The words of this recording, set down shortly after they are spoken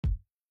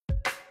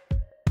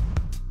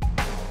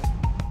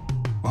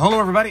Hello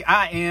everybody,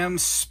 I am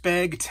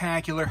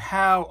Spegtacular.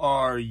 How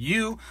are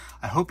you?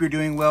 I hope you're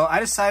doing well. I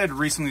decided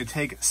recently to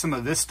take some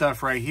of this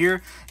stuff right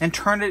here and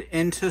turn it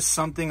into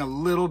something a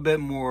little bit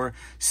more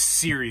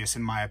serious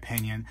in my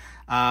opinion.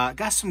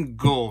 Got some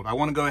gold. I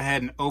want to go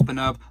ahead and open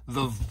up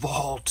the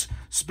vault,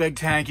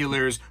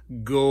 Spegtacular's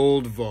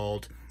gold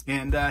vault,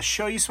 and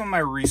show you some of my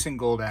recent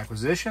gold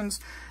acquisitions.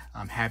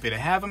 I'm happy to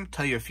have them,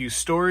 tell you a few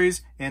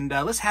stories, and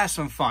let's have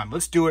some fun.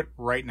 Let's do it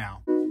right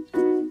now.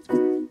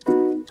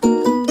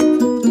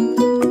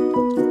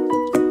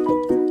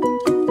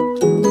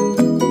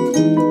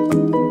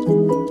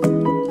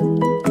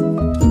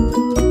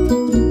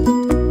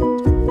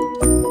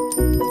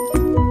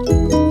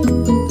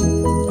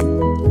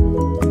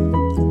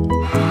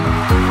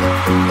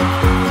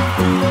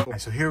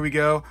 So here we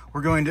go.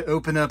 We're going to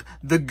open up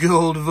the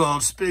gold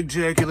vault,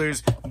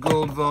 Spegtacular's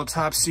gold vault,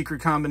 top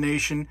secret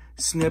combination.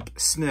 Snip,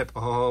 snip.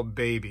 Oh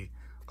baby,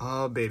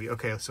 oh baby.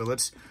 Okay, so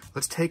let's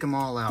take them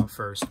all out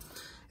first.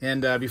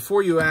 And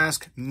before you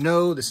ask,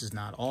 no, this is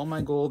not all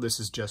my gold.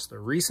 This is just the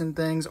recent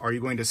things. Are you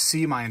going to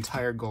see my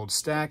entire gold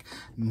stack?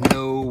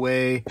 No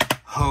way,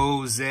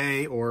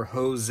 Jose or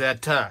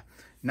Josetta.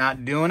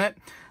 Not doing it.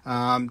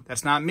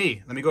 That's not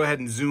me. Let me go ahead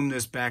and zoom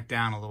this back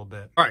down a little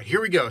bit. All right,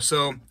 here we go.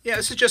 So yeah,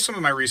 this is just some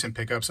of my recent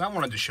pickups. I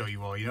wanted to show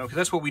you all, because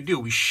that's what we do.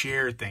 We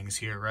share things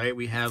here, right?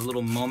 We have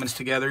little moments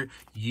together,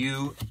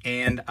 you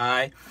and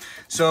I.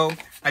 So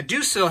I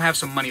do still have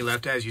some money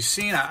left, as you've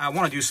seen. I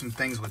want to do some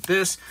things with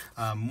this,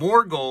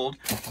 more gold,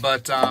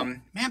 but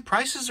man,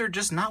 prices are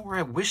just not where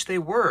I wish they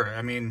were.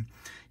 I mean,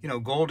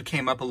 gold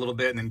came up a little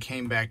bit and then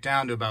came back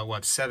down to about,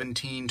 what,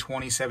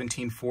 1720,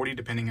 1740,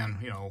 depending on,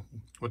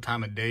 what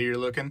time of day you're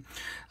looking.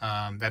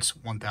 That's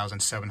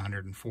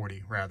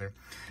 1,740, rather.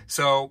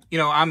 So,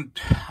 I'm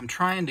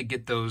trying to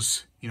get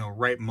those,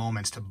 right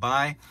moments to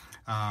buy.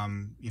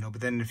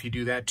 But then if you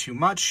do that too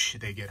much,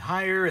 they get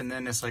higher, and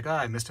then it's like,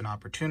 I missed an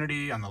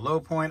opportunity on the low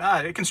point.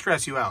 It can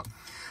stress you out.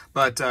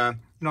 But,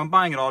 I'm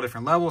buying at all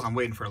different levels. I'm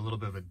waiting for a little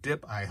bit of a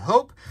dip, I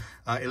hope.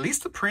 At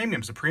least the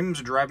premiums. The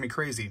premiums are driving me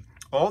crazy.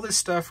 All this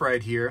stuff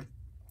right here,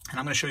 and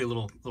I'm going to show you a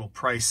little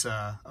price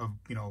of,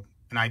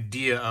 an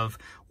idea of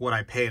what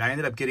I paid. I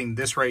ended up getting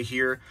this right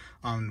here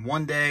on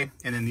one day,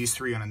 and then these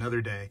three on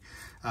another day.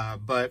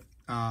 But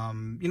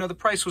the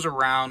price was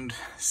around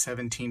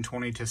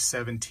 $17.20 to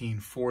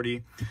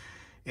 $17.40,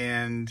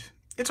 and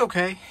it's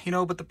okay,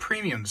 but the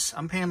premiums,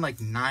 I'm paying like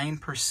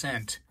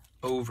 9%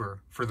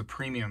 over for the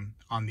premium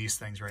on these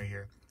things right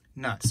here.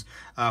 Nuts.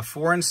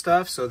 Foreign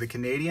stuff, so the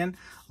Canadian,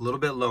 a little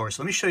bit lower.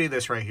 So let me show you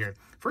this right here.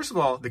 First of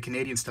all, the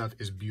Canadian stuff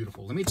is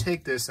beautiful. Let me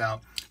take this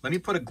out. Let me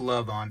put a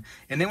glove on.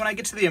 And then when I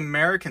get to the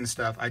American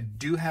stuff, I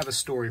do have a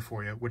story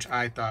for you, which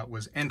I thought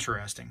was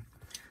interesting.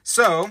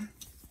 So,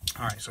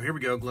 all right, so here we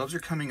go. Gloves are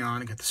coming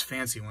on. I got this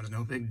fancy one.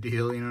 No big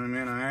deal, you know what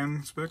I mean? I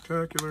am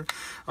spectacular.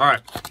 All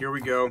right, here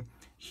we go.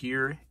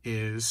 Here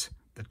is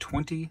the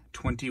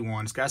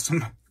 2021. It's got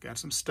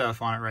some stuff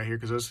on it right here,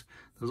 because those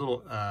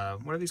little,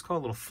 what are these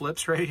called? Little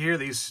flips right here.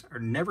 These are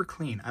never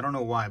clean. I don't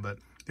know why, but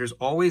there's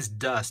always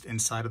dust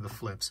inside of the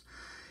flips.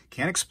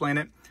 Can't explain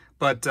it,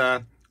 but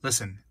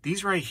listen,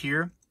 these right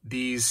here,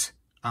 these,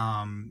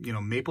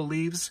 maple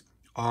leaves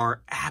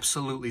are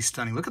absolutely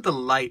stunning. Look at the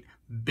light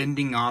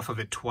bending off of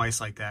it twice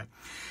like that.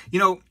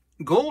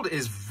 Gold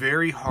is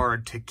very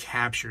hard to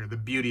capture the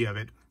beauty of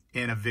it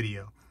in a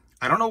video.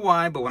 I don't know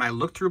why, but when I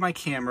look through my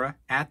camera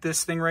at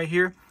this thing right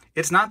here,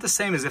 it's not the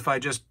same as if I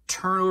just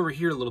turn over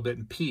here a little bit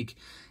and peek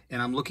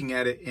and I'm looking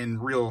at it in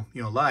real,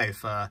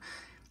 life.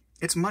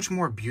 It's much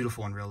more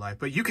beautiful in real life,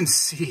 but you can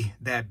see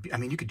that. I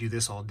mean, you could do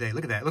this all day.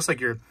 Look at that. It looks like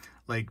you're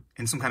like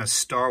in some kind of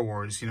Star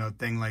Wars,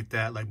 thing like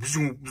that. Like,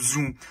 zoom,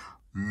 zoom.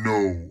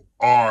 No,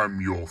 I'm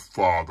your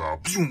father.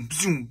 Zoom,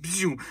 zoom,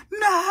 zoom.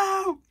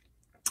 No.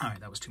 All right,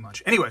 that was too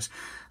much. Anyways,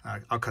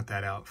 I'll cut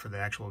that out for the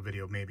actual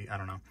video, maybe. I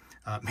don't know.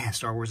 Man,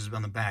 Star Wars is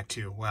on the back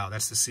too. Wow,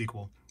 that's the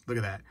sequel. Look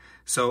at that.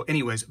 So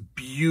anyways,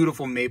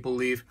 beautiful maple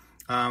leaf.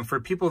 For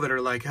people that are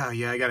like, oh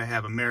yeah, I gotta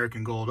have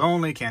American gold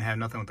only, can't have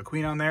nothing with the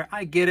queen on there.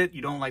 I get it,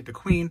 you don't like the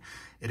queen,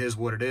 it is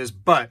what it is,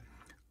 but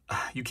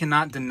you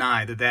cannot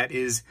deny that that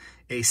is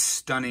a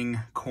stunning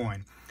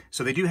coin.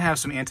 So they do have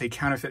some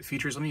anti-counterfeit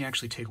features. Let me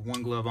actually take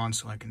one glove on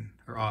so I can,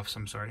 or off,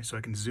 I'm sorry, so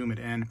I can zoom it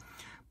in.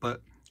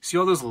 But see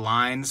all those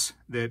lines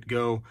that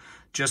go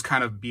just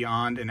kind of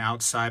beyond and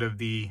outside of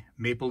the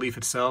maple leaf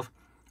itself?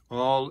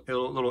 All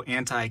little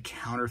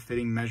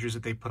anti-counterfeiting measures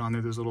that they put on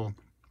there, those little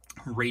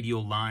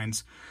radial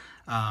lines.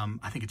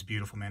 I think it's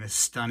beautiful, man. It's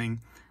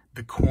stunning.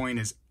 The coin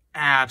is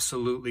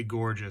absolutely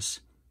gorgeous.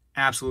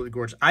 Absolutely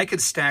gorgeous. I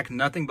could stack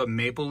nothing but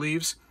maple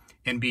leaves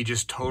and be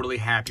just totally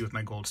happy with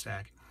my gold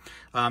stack.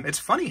 It's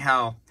funny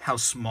how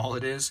small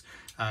it is,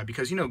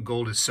 because,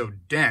 gold is so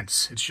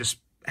dense. It's just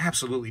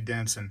absolutely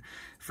dense. And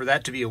for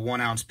that to be a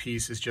 1 ounce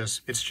piece is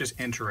just, it's just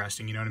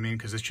interesting. You know what I mean?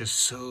 Because it's just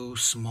so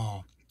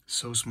small,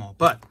 so small.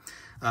 But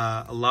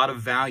a lot of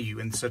value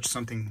in such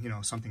something,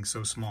 something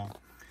so small.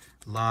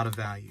 A lot of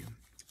value.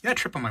 Yeah, I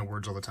trip on my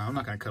words all the time. I'm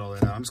not gonna cut all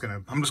that out. I'm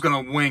just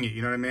gonna wing it.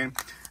 You know what I mean?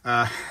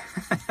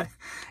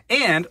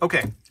 And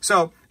okay, so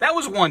So that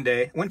was one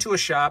day. Went to a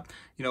shop.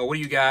 You know, what do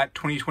you got?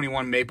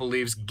 2021 maple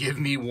leaves. Give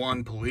me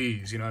one,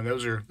 please. You know,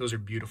 those are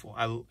beautiful.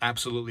 I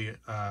absolutely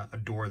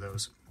adore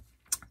those.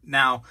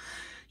 Now,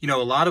 you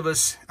know, a lot of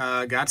us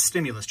got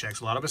stimulus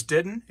checks. A lot of us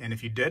didn't. And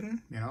if you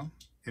didn't, you know,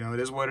 it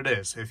is what it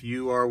is. If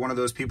you are one of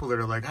those people that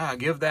are like,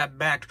 give that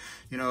back.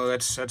 You know,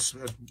 that's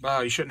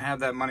you shouldn't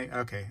have that money.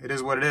 Okay, it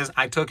is what it is.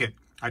 I took it.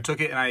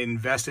 And I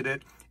invested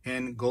it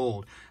in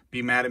gold.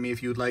 Be mad at me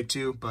if you would like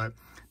to, but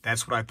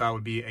that's what I thought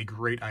would be a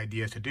great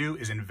idea to do,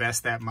 is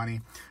invest that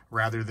money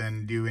rather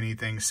than do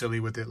anything silly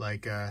with it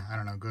like, I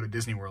don't know, go to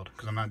Disney World,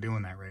 because I'm not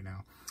doing that right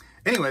now.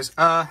 Anyways,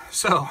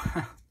 so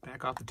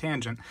back off the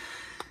tangent.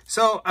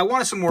 So I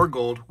wanted some more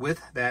gold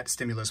with that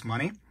stimulus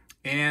money.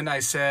 And I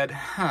said,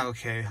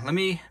 okay, let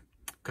me,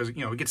 because,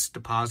 you know, it gets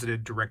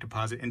deposited, direct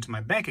deposit into my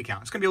bank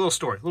account. It's going to be a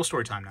little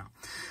story time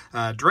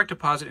now. Direct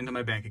deposit into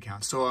my bank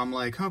account. So I'm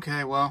like,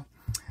 okay, well,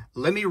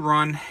 let me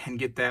run and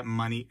get that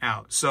money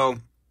out. So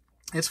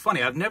it's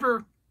funny, I've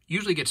never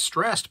usually get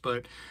stressed,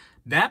 but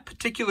that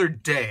particular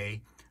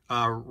day,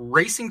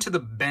 racing to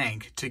the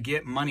bank to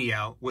get money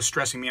out was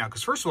stressing me out.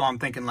 Because first of all, I'm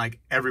thinking like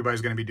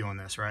everybody's going to be doing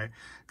this, right?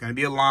 Going to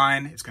be a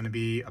line. It's going to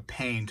be a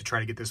pain to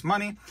try to get this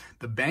money.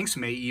 The banks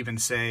may even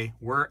say,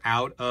 we're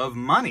out of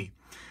money.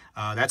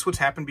 That's what's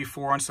happened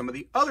before on some of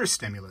the other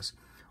stimulus.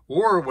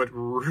 Or what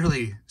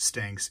really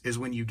stinks is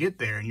when you get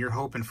there and you're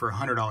hoping for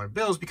 $100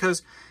 bills,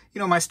 because, you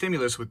know, my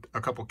stimulus with a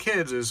couple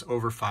kids is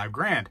over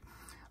 $5,000.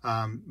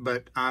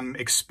 But I'm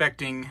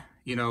expecting,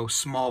 you know,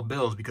 small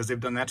bills because they've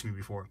done that to me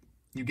before.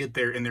 You get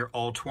there and they're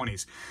all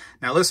 20s.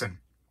 Now listen,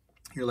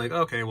 you're like,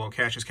 okay, well,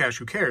 cash is cash,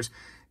 who cares?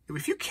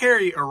 If you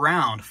carry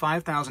around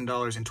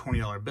 $5,000 in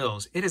 $20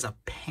 bills, it is a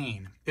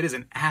pain. It is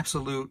an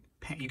absolute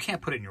pain. You can't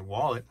put it in your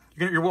wallet.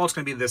 Your wallet's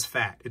going to be this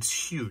fat.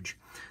 It's huge.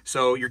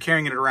 So you're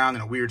carrying it around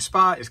in a weird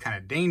spot. It's kind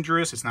of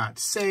dangerous. It's not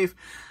safe,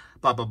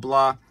 blah, blah,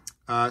 blah.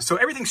 So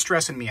everything's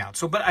stressing me out.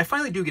 So, but I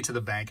finally do get to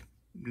the bank.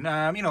 You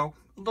know,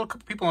 a little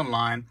couple people in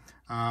line.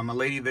 A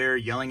lady there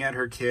yelling at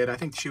her kid. I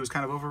think she was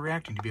kind of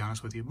overreacting, to be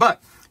honest with you.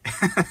 But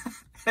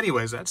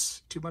anyways,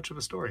 that's too much of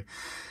a story.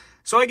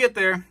 So I get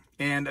there,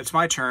 and it's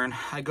my turn.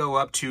 I go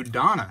up to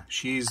Donna.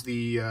 She's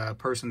the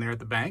person there at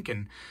the bank,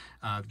 and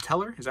the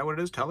teller. Is that what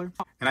it is? Teller?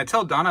 And I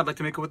tell Donna, I'd like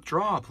to make a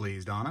withdrawal,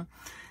 please, Donna.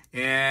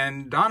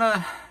 And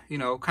Donna, you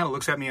know, kind of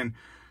looks at me and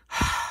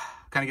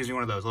kind of gives me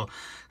one of those little...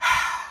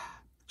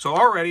 So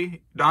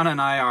already, Donna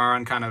and I are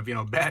on kind of, you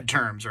know, bad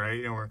terms, right?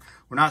 You know,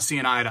 we're not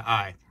seeing eye to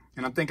eye.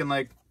 And I'm thinking,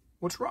 like,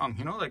 what's wrong?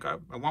 You know, like, I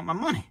want my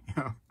money.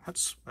 You know,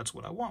 that's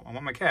what I want. I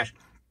want my cash.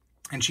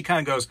 And she kind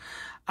of goes,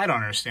 I don't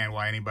understand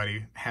why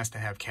anybody has to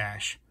have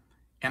cash.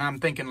 And I'm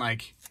thinking,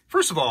 like,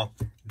 first of all,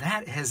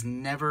 that has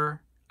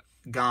never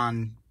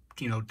gone,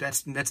 you know,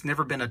 that's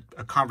never been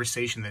a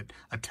conversation that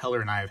a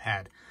teller and I have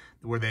had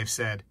where they've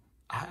said,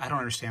 I don't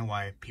understand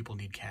why people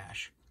need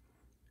cash.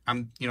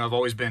 You know, I've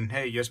always been,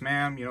 hey, yes,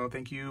 ma'am, you know,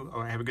 thank you.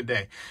 Oh, have a good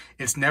day.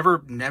 It's never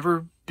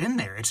been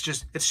there. It's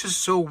just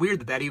so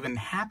weird that even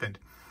happened.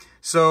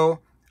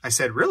 So I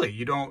said, really?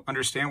 You don't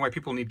understand why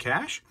people need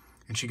cash?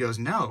 And she goes,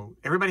 no,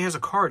 everybody has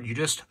a card. You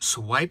just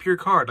swipe your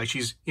card. Like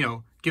she's, you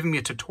know, giving me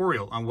a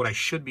tutorial on what I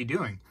should be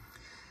doing.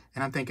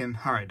 And I'm thinking,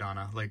 all right,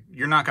 Donna, like,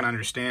 you're not going to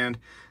understand.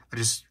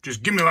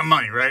 Just give me my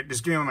money, right?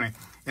 Just give me my money.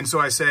 And so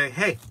I say,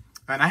 hey,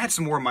 and I had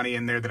some more money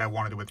in there that I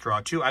wanted to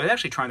withdraw too. I was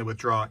actually trying to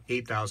withdraw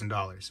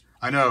 $8,000.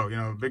 I know, you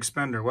know, big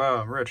spender.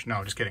 Well, I'm rich.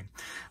 No, just kidding.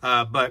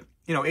 But,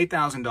 you know,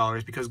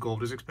 $8,000 because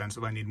gold is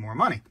expensive. I need more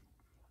money.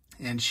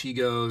 And she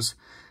goes,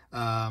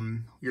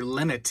 your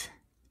limit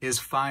is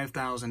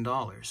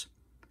 $5,000.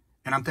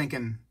 And I'm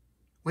thinking,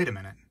 wait a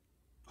minute.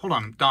 Hold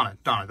on, Donna.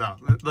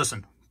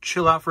 Listen,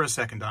 chill out for a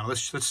second, Donna.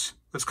 Let's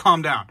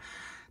calm down.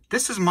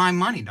 This is my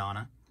money,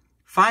 Donna.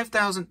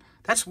 $5,000.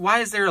 That's why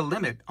is there a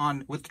limit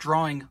on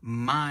withdrawing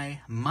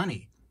my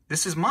money?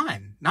 This is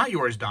mine, not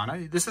yours,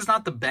 Donna. This is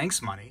not the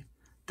bank's money.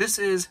 This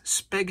is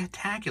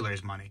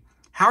Spegtacular's money.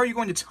 How are you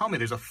going to tell me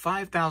there's a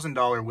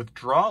 $5,000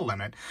 withdrawal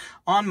limit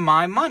on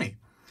my money?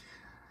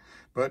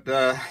 But,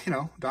 you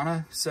know,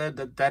 Donna said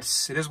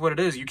that it is what it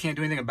is. You can't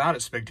do anything about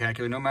it,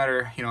 Spegtacular. No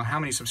matter, you know, how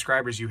many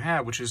subscribers you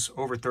have, which is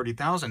over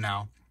 30,000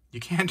 now,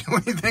 you can't do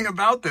anything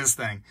about this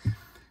thing.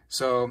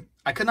 So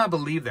I could not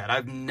believe that.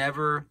 I've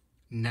never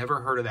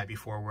heard of that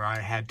before, where I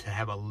had to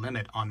have a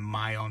limit on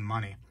my own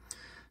money.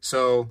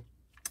 So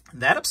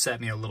that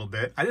upset me a little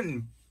bit. I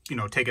didn't, you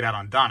know, take it out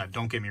on Donna.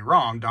 Don't get me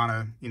wrong.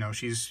 Donna, you know,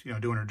 she's, you know,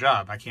 doing her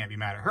job. I can't be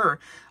mad at her.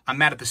 I'm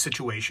mad at the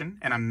situation,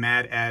 and I'm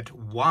mad at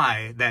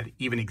why that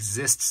even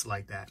exists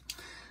like that.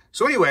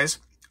 So anyways,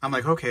 I'm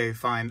like, okay,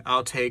 fine.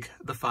 I'll take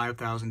the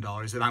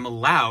 $5,000 that I'm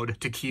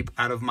allowed to keep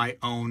out of my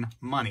own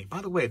money.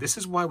 By the way, this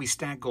is why we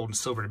stack gold and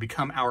silver, to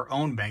become our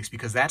own banks,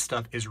 because that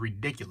stuff is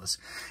ridiculous.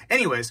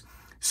 Anyways,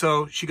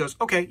 so she goes,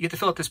 okay, you have to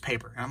fill out this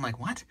paper. And I'm like,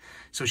 what?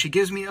 So she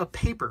gives me a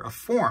paper, a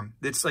form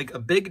that's like a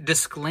big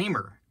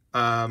disclaimer.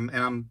 And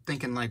I'm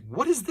thinking, like,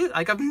 what is this?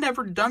 Like, I've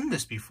never done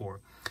this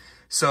before.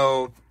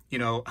 So, you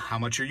know, how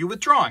much are you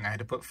withdrawing? I had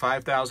to put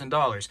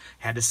 $5,000,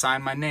 had to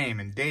sign my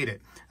name and date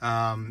it.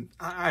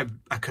 I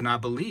could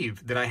not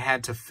believe that I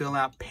had to fill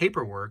out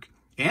paperwork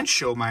and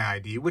show my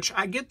ID, which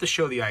I get the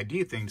show the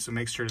ID thing to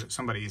make sure that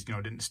somebody,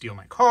 didn't steal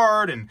my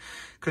card. And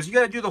because you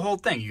got to do the whole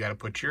thing. You got to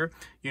put your,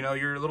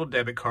 your little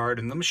debit card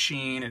in the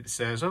machine. It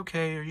says,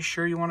 okay, are you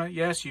sure you want to?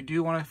 Yes, you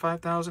do want a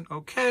 5,000.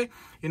 Okay.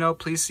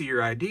 Please see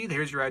your ID.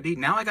 Here's your ID.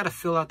 Now I got to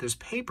fill out this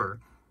paper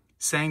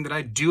saying that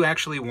I do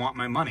actually want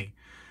my money.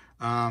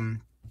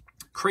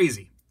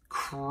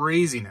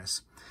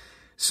 Craziness.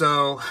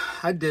 So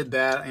I did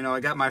that, I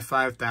got my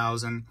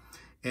 5,000,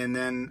 and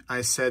then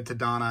I said to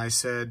Donna,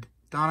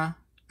 Donna,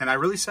 and I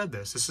really said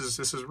this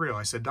is real.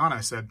 I said,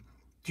 Donna,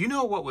 do you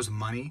know what was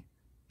money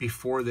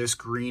before this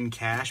green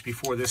cash,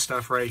 before this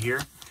stuff right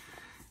here?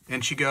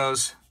 And she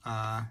goes,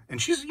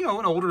 and she's, an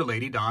older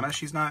lady, Donna.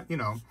 She's not,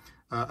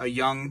 a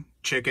young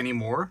chick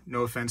anymore.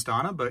 No offense,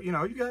 Donna, but you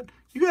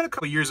got a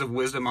couple years of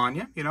wisdom on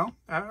you,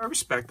 I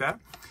respect that.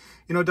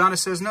 Donna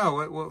says,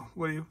 no,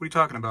 what are you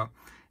talking about?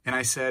 And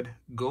I said,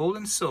 gold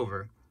and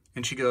silver.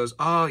 And she goes,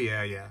 oh,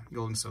 yeah,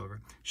 gold and silver.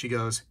 She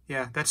goes,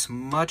 yeah, that's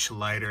much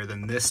lighter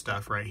than this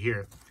stuff right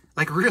here.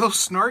 Like real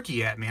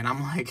snarky at me. And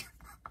I'm like,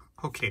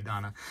 okay,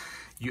 Donna,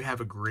 you have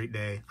a great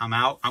day. I'm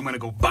out. I'm going to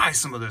go buy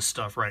some of this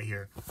stuff right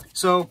here.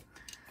 So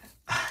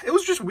it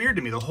was just weird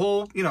to me. The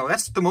whole,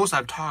 that's the most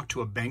I've talked to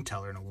a bank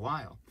teller in a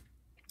while.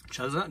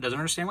 Doesn't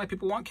understand why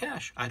people want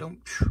cash. I don't.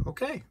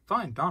 Okay,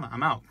 fine, Donna,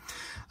 I'm out.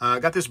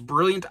 Got this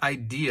brilliant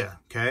idea,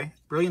 okay?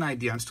 Brilliant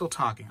idea. I'm still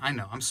talking. I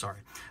know, I'm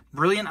sorry.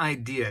 Brilliant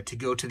idea to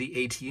go to the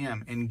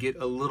ATM and get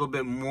a little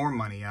bit more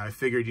money. I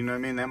figured,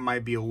 that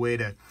might be a way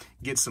to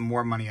get some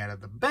more money out of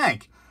the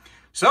bank.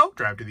 So,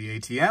 drive to the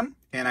ATM,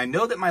 and I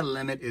know that my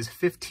limit is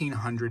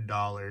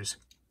 $1,500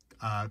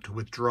 to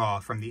withdraw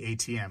from the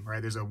ATM,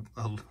 right? There's,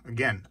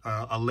 again,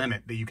 a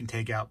limit that you can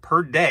take out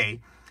per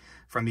day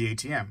from the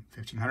ATM.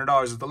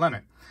 $1,500 is the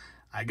limit.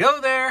 I go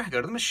there, I go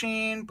to the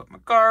machine, put my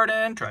card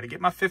in, try to get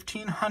my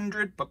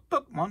 1,500,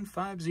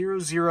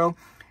 1500,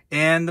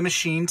 and the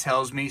machine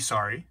tells me,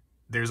 sorry,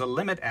 there's a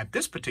limit at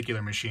this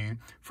particular machine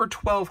for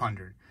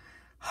 1,200.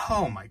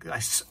 Oh my God,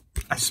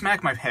 I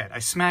smack my head. I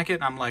smack it,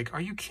 and I'm like,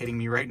 are you kidding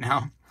me right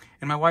now?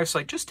 And my wife's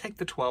like, just take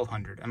the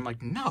 1,200. I'm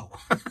like, no,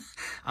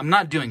 I'm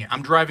not doing it.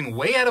 I'm driving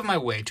way out of my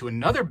way to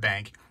another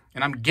bank,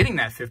 and I'm getting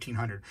that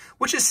 1,500,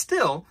 which is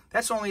still,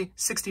 that's only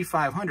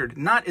 6,500,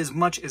 not as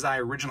much as I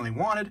originally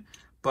wanted,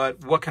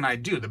 but what can I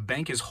do? The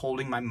bank is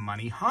holding my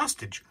money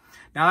hostage.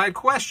 Now I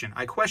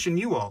question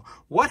you all.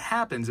 What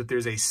happens if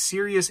there's a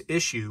serious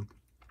issue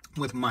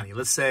with money?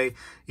 Let's say,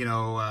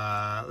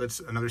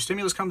 another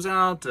stimulus comes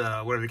out,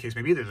 whatever the case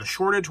may be, there's a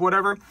shortage,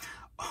 whatever.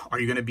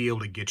 Are you going to be able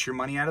to get your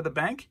money out of the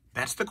bank?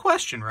 That's the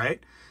question, right?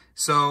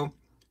 So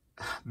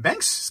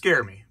banks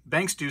scare me.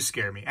 Banks do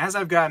scare me. As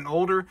I've gotten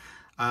older,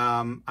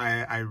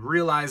 I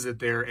realize that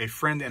they're a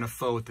friend and a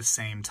foe at the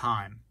same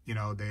time.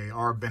 They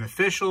are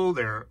beneficial.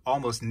 They're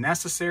almost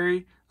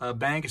necessary, a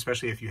bank,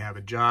 especially if you have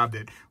a job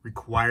that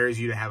requires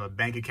you to have a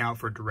bank account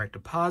for direct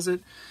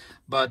deposit.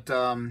 But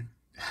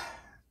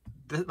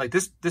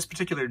this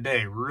particular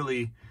day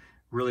really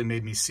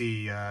made me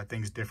see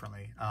things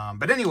differently.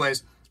 But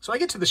anyways, so I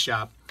get to the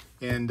shop,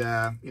 and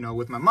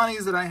with my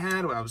monies that I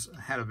had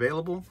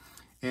available,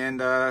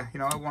 and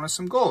I wanted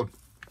some gold.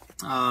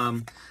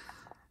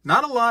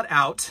 Not a lot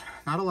out,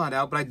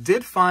 but I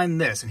did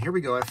find this, and here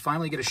we go. I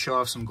finally get to show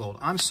off some gold.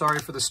 I'm sorry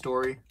for the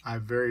story. I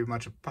very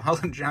much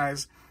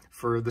apologize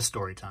for the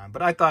story time,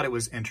 but I thought it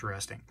was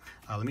interesting.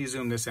 Let me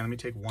zoom this in. Let me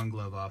take one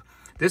glove off.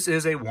 This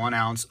is a 1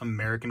 ounce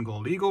American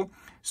Gold Eagle.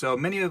 So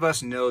many of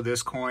us know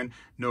this coin,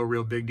 no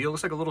real big deal.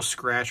 Looks like a little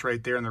scratch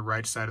right there on the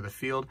right side of the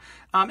field.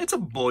 It's a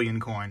bullion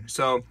coin,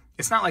 so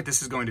it's not like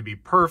this is going to be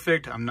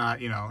perfect. I'm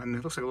not, and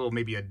it looks like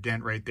maybe a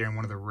dent right there in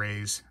one of the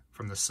rays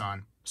from the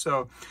sun.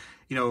 So,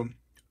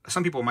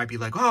 some people might be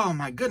like, oh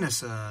my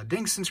goodness,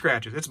 dinks and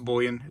scratches. It's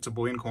bullion. It's a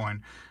bullion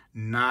coin.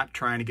 Not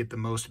trying to get the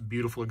most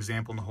beautiful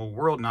example in the whole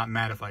world. Not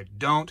mad if I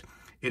don't.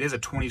 It is a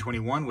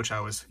 2021, which I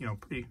was,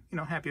 pretty,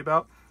 happy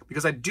about,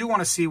 because I do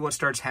want to see what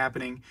starts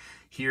happening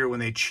here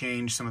when they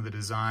change some of the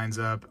designs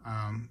up.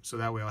 So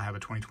that way I'll have a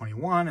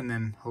 2021, and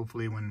then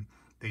hopefully when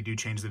they do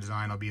change the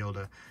design, I'll be able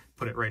to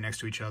put it right next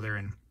to each other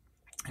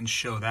and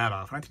show that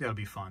off. And I think that'll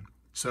be fun.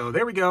 So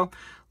there we go.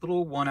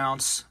 Little 1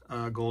 ounce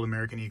gold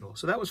American Eagle.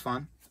 So that was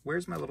fun.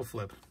 Where's my little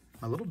flip?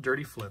 My little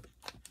dirty flip.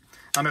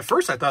 At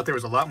first I thought there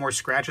was a lot more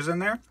scratches in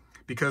there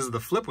because the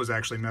flip was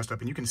actually messed up.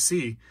 And you can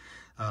see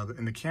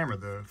in the camera,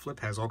 the flip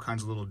has all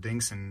kinds of little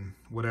dinks and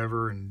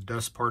whatever and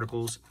dust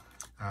particles.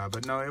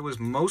 But no, it was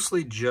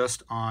mostly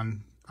just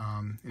on,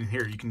 in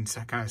here you can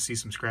kind of see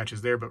some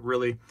scratches there, but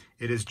really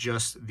it is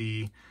just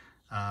the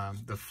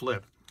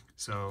flip.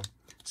 So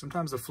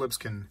sometimes the flips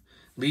can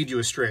lead you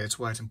astray. That's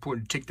why it's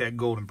important to take that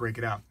gold and break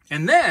it out.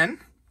 And then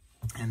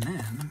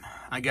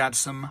I got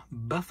some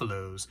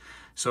buffaloes.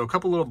 So a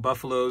couple little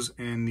buffaloes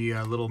in the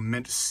little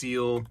mint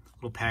seal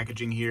little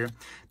packaging here.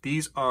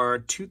 These are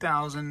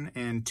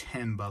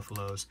 2010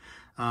 buffaloes.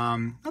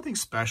 Nothing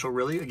special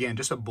really. Again,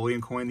 just a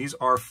bullion coin. These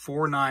are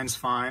 4 9s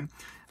fine.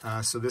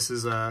 So this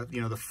is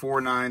the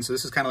 4 9. So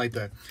this is kind of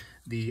like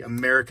the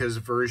America's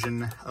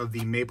version of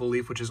the maple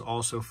leaf, which is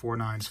also 4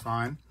 9s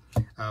fine.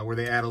 where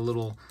they add a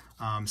little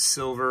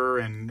silver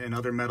and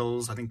other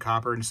metals, I think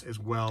copper as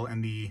well,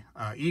 and the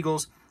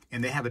eagles,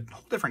 and they have a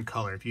whole different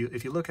color. If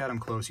you look at them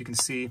close, you can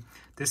see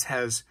this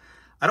has,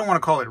 I don't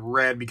want to call it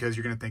red because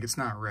you're going to think it's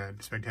not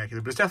red,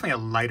 Spectacular, but it's definitely a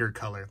lighter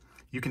color.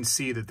 You can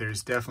see that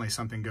there's definitely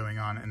something going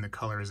on in the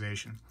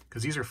colorization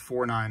because these are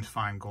 4/9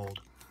 fine gold.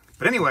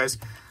 But anyways,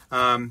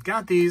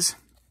 got these,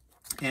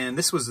 and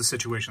this was the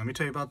situation. Let me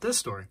tell you about this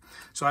story.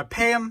 So I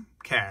pay them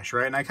cash,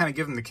 right? And I kind of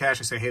give them the cash.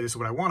 I say, hey, this is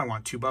what I want. I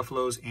want 2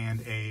 buffaloes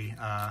and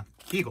a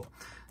eagle.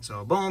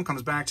 So boom,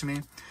 comes back to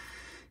me.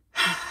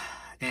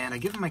 And I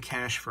give them my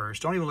cash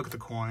first. Don't even look at the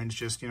coins.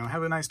 Just, you know,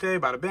 have a nice day,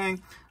 bada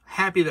bang.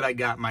 Happy that I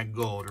got my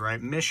gold, right?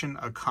 Mission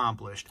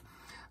accomplished.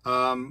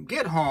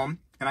 Get home,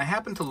 and I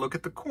happen to look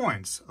at the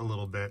coins a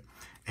little bit.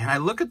 And I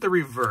look at the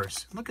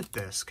reverse. Look at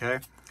this, okay?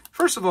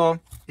 First of all,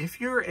 if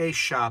you're a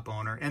shop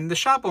owner, and the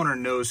shop owner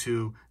knows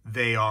who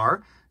they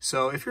are,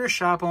 so if you're a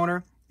shop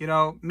owner, you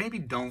know, maybe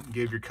don't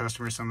give your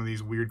customers some of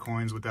these weird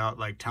coins without,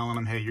 like, telling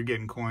them, hey, you're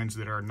getting coins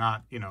that are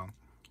not, you know,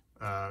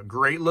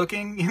 great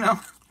looking, you know?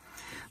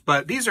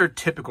 But these are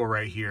typical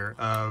right here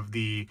of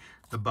the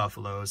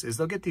buffaloes, is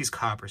they'll get these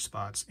copper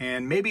spots.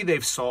 And maybe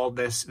they've solved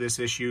this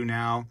issue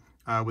now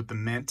with the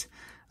mint.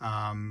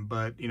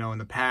 But, you know, in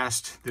the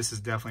past, this is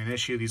definitely an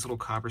issue, these little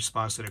copper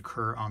spots that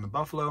occur on the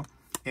buffalo.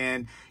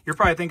 And you're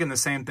probably thinking the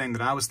same thing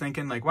that I was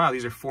thinking, like, wow,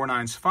 these are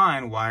 4/9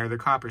 fine, why are there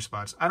copper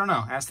spots? I don't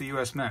know, ask the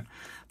U.S. Mint.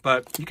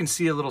 But you can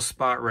see a little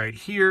spot right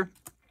here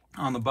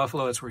on the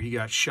buffalo. That's where he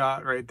got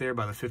shot right there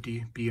by the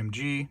 50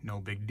 BMG, no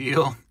big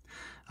deal.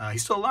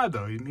 He's still alive,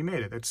 though. He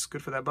made it. That's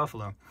good for that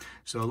buffalo.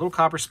 So a little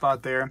copper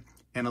spot there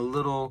and a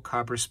little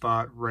copper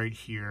spot right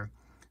here.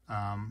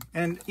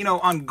 And, you know,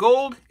 on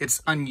gold,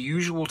 it's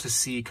unusual to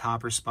see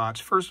copper spots,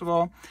 first of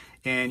all.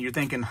 And you're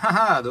thinking,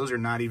 haha, those are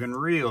not even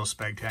real,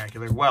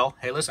 Spectacular. Well,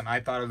 hey, listen, I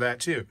thought of that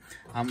too.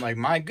 I'm like,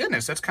 my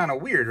goodness, that's kind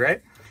of weird,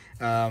 right?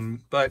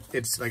 But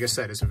it's, like I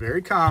said, it's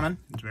very common.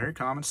 It's very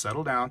common.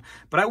 Settle down.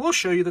 But I will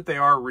show you that they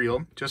are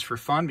real, just for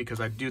fun, because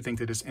I do think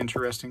that it's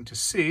interesting to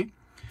see.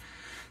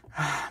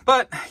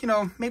 But, you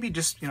know, maybe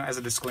just, you know, as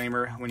a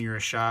disclaimer, when you're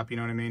a shop, you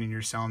know what I mean, and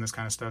you're selling this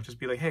kind of stuff, just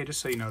be like, hey, just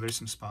so you know, there's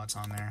some spots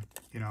on there.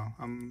 You know,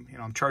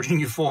 I'm charging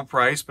you full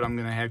price, but I'm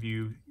going to have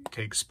you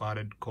take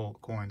spotted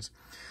coins.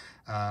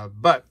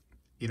 But,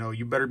 you know,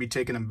 you better be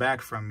taking them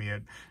back from me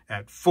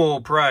at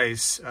full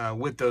price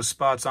with those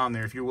spots on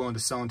there if you're willing to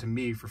sell them to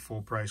me for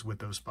full price with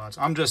those spots.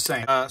 I'm just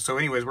saying. So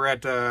anyways, we're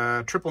at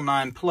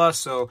 999 plus,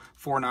 so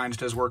 4/9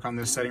 does work on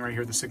this setting right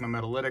here, the Sigma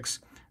Metalytics.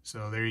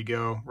 So there you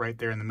go, right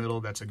there in the middle.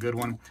 That's a good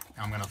one.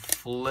 Now I'm going to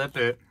flip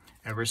it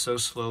ever so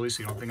slowly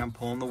so you don't think I'm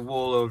pulling the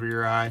wool over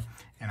your eye.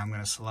 And I'm going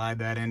to slide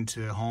that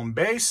into home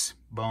base.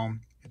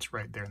 Boom. It's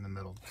right there in the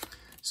middle.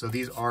 So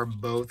these are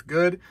both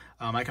good.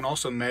 I can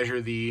also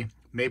measure the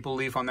maple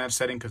leaf on that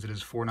setting because it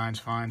is 4/9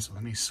 fine. So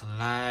let me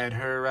slide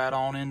her right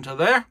on into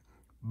there.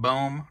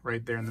 Boom.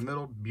 Right there in the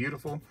middle.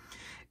 Beautiful.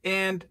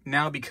 And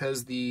now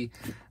because the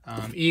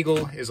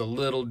eagle is a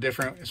little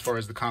different as far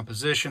as the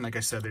composition, like I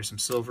said, there's some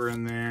silver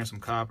in there,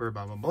 some copper,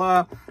 blah, blah,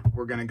 blah.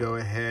 We're going to go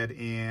ahead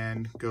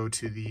and go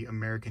to the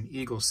American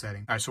Eagle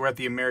setting. All right, so we're at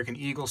the American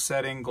Eagle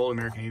setting, gold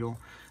American Eagle.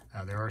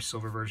 There are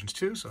silver versions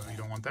too, so you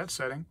don't want that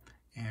setting.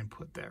 And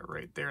put that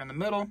right there in the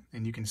middle.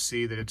 And you can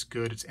see that it's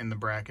good. It's in the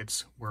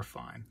brackets. We're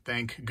fine.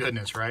 Thank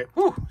goodness, right?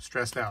 Whew,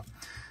 stressed out.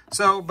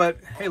 So,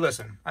 but hey,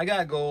 listen, I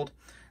got gold.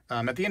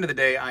 At the end of the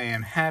day, I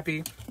am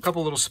happy. A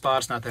couple little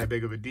spots, not that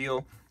big of a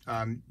deal.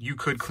 You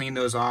could clean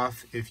those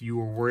off if you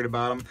were worried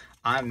about them.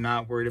 I'm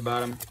not worried about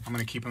them. I'm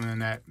going to keep them in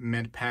that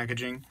mint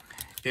packaging.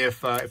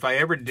 If I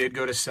ever did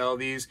go to sell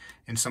these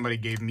and somebody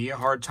gave me a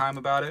hard time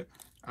about it,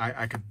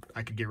 I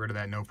could get rid of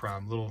that, no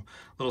problem.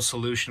 Little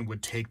solution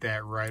would take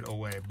that right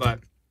away. But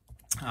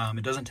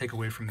it doesn't take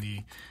away from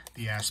the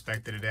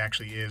aspect that it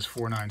actually is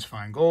 4/9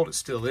 fine gold. It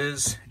still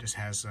is. It just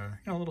has you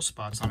know, little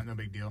spots on it, no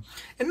big deal.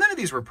 And none of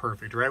these were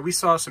perfect, right? We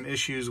saw some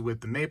issues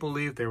with the maple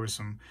leaf. There was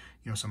some,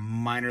 you know, some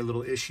minor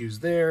little issues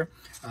there.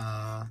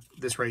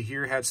 This right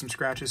here had some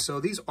scratches. So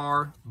these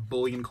are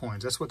bullion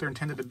coins. That's what they're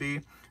intended to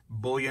be.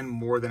 Bullion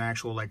more than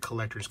actual like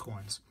collector's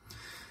coins.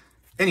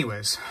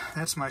 Anyways,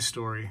 that's my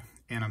story,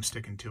 and I'm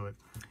sticking to it.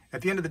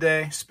 At the end of the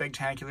day,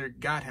 Spectacular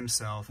got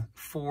himself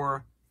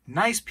 4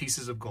 nice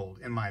pieces of gold,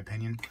 in my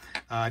opinion.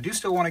 I do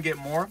still want to get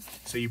more,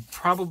 so you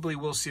probably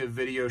will see a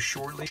video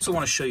shortly. I also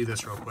want to show you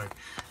this real quick.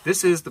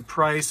 This is the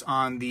price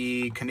on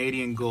the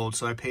Canadian gold.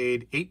 So I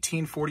paid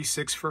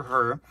 $18.46 for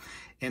her,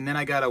 and then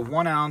I got a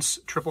 1 ounce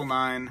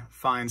 999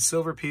 fine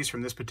silver piece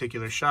from this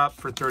particular shop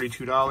for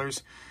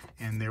 $32,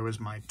 and there was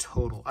my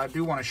total. I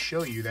do want to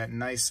show you that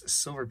nice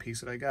silver piece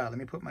that I got. Let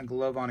me put my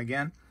glove on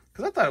again,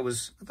 because I thought it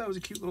was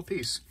a cute little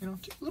piece. You know,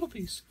 cute little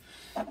piece.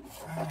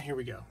 Here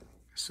we go.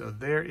 So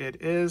there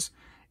it is.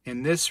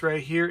 In this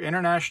right here,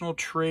 International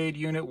Trade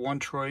Unit 1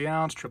 troy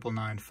ounce,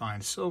 999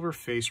 fine silver,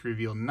 face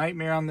reveal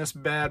nightmare on this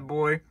bad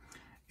boy.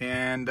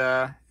 And,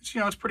 it's,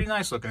 you know, it's pretty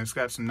nice looking. It's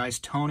got some nice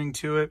toning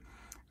to it.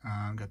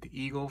 Got the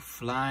eagle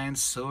flying,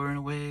 soaring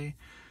away.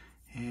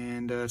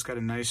 And it's got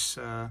a nice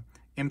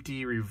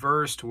empty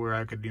reverse to where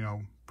I could, you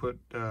know, put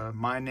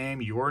my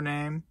name, your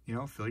name, you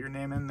know, fill your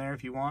name in there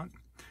if you want.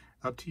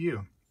 Up to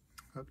you.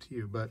 Up to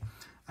you. But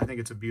I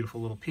think it's a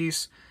beautiful little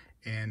piece,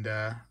 and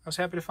I was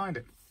happy to find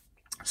it.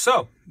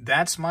 So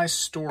that's my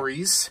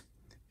stories,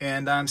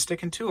 and I'm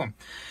sticking to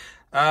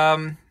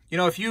them. You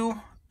know, if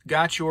you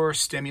got your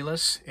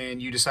stimulus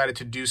and you decided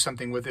to do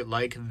something with it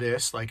like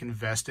this, like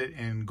invest it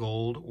in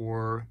gold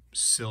or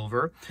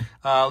silver,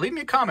 leave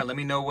me a comment. Let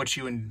me know what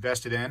you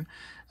invested in.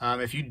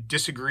 If you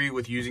disagree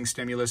with using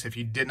stimulus, if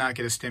you did not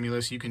get a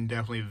stimulus, you can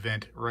definitely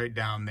vent right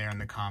down there in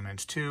the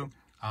comments too.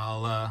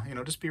 I'll, you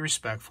know, just be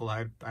respectful.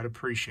 I'd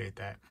appreciate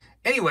that.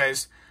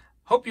 Anyways,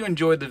 hope you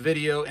enjoyed the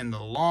video and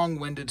the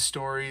long-winded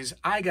stories.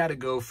 I gotta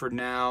go for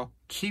now.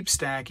 Keep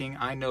stacking.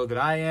 I know that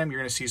I am. You're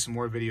gonna see some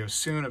more videos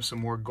soon of some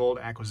more gold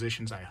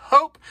acquisitions, I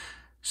hope.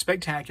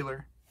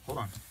 Spegtacular, hold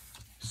on.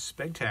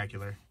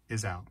 Spegtacular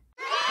is out.